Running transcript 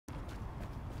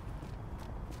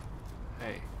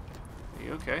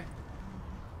You okay?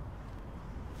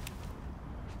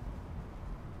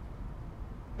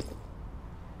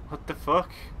 What the fuck?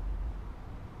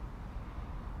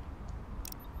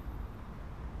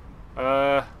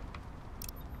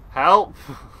 Help!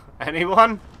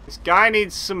 Anyone? This guy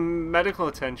needs some medical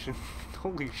attention.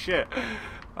 Holy shit.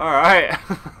 Alright.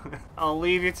 I'll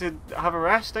leave you to have a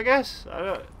rest, I guess.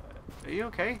 Are you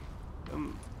okay? I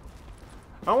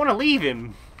don't want to leave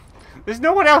him. There's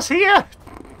no one else here!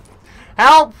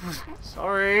 Help!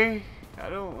 Sorry. I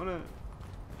don't want to...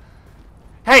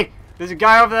 Hey! There's a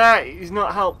guy over there. He's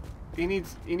not help. He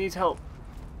needs help.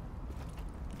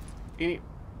 You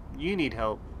need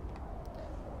help.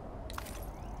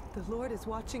 The Lord is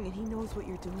watching and he knows what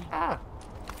you're doing. Ah!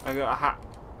 I got a hat.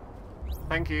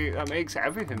 Thank you. That makes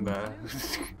everything better.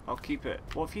 I'll keep it.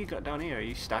 What have you got down here? Are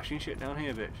you stashing shit down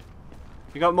here, bitch?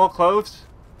 You got more clothes?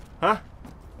 Huh?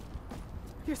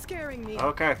 You're scaring me.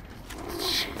 Okay.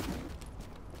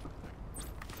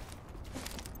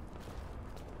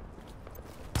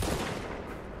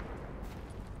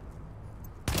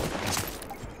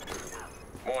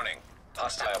 Warning.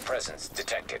 Hostile presence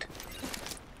detected.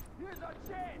 Here's our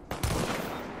chance.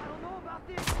 I don't know about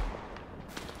this.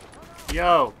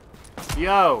 Yo!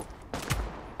 Yo!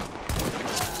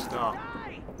 Stop.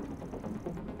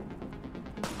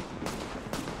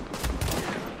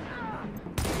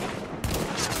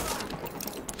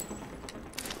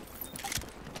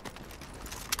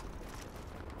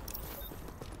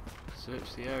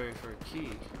 Search the area for a key.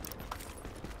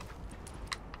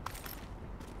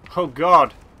 Oh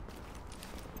god!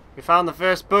 We found the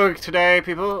first bug today,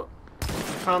 people! We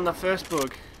found the first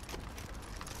bug.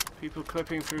 People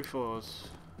clipping through floors.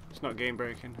 It's not game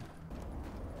breaking.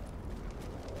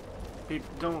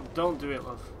 Don't do it,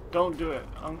 love. Don't do it.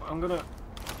 I'm gonna...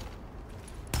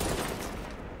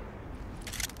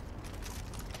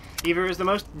 Either it was the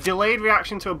most delayed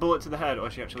reaction to a bullet to the head, or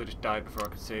she actually just died before I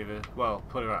could save her. Well,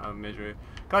 put her out of misery.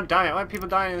 God damn it, why are people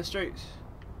dying in the streets?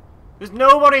 There's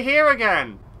nobody here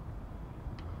again!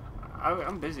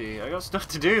 I'm busy. I got stuff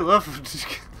to do, love.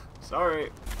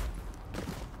 Sorry.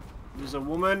 There's a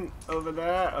woman over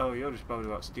there. Oh, you're just bothered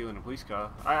about stealing a police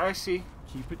car. I see.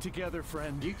 Keep it together,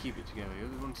 friend. You keep it together. You're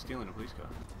the one stealing a police car.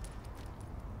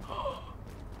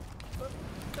 What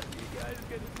you guys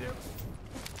gonna do?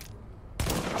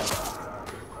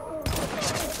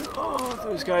 Oh,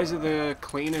 those guys are the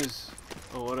cleaners,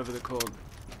 or whatever they're called.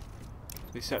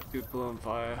 They set people on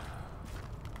fire.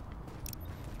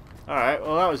 Alright,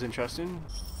 well that was interesting.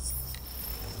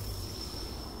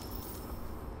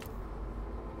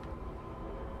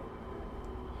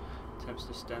 Attempts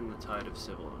to stem the tide of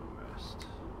civil unrest.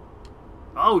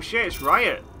 Oh shit, it's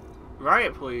Riot!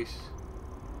 Riot police.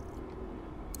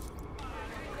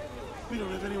 We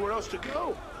don't have anywhere else to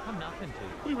go. I'm nothing to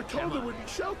you. We were told there would be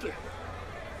shelter.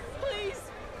 Please!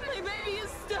 My baby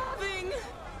is starving!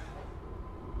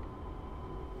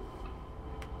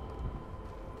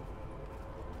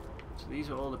 So these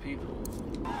are all the people.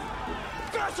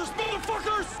 Fastest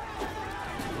motherfuckers!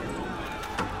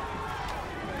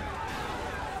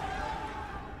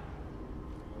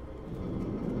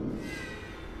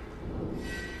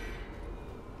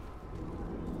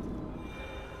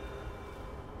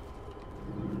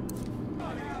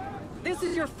 This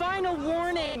is your final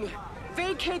warning!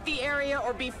 Vacate the area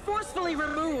or be forcefully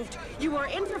removed! You are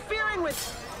interfering with...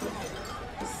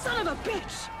 Son of a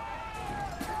bitch!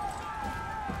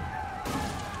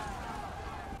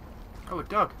 Oh, a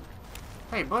dog.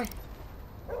 Hey, boy.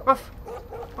 Ruff.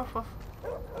 Ruff, ruff.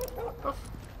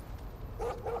 Ruff.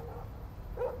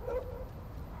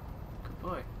 Good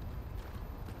boy.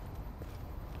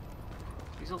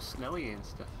 He's all snowy and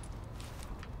stuff.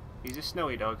 He's a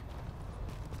snowy dog.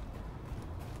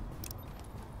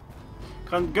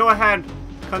 Go ahead.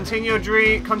 Continue your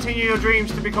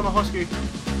dreams to become a husky.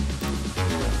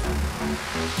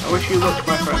 I wish you luck,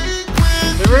 my friend.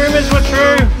 The rumors were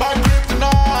true!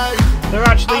 There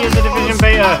actually is a Division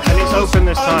beta, and it's open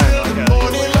this time. Okay.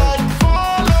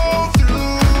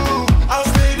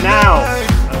 Now,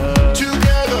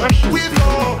 questions people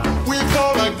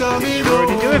have. Did you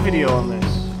already do a video on this?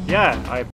 Yeah, I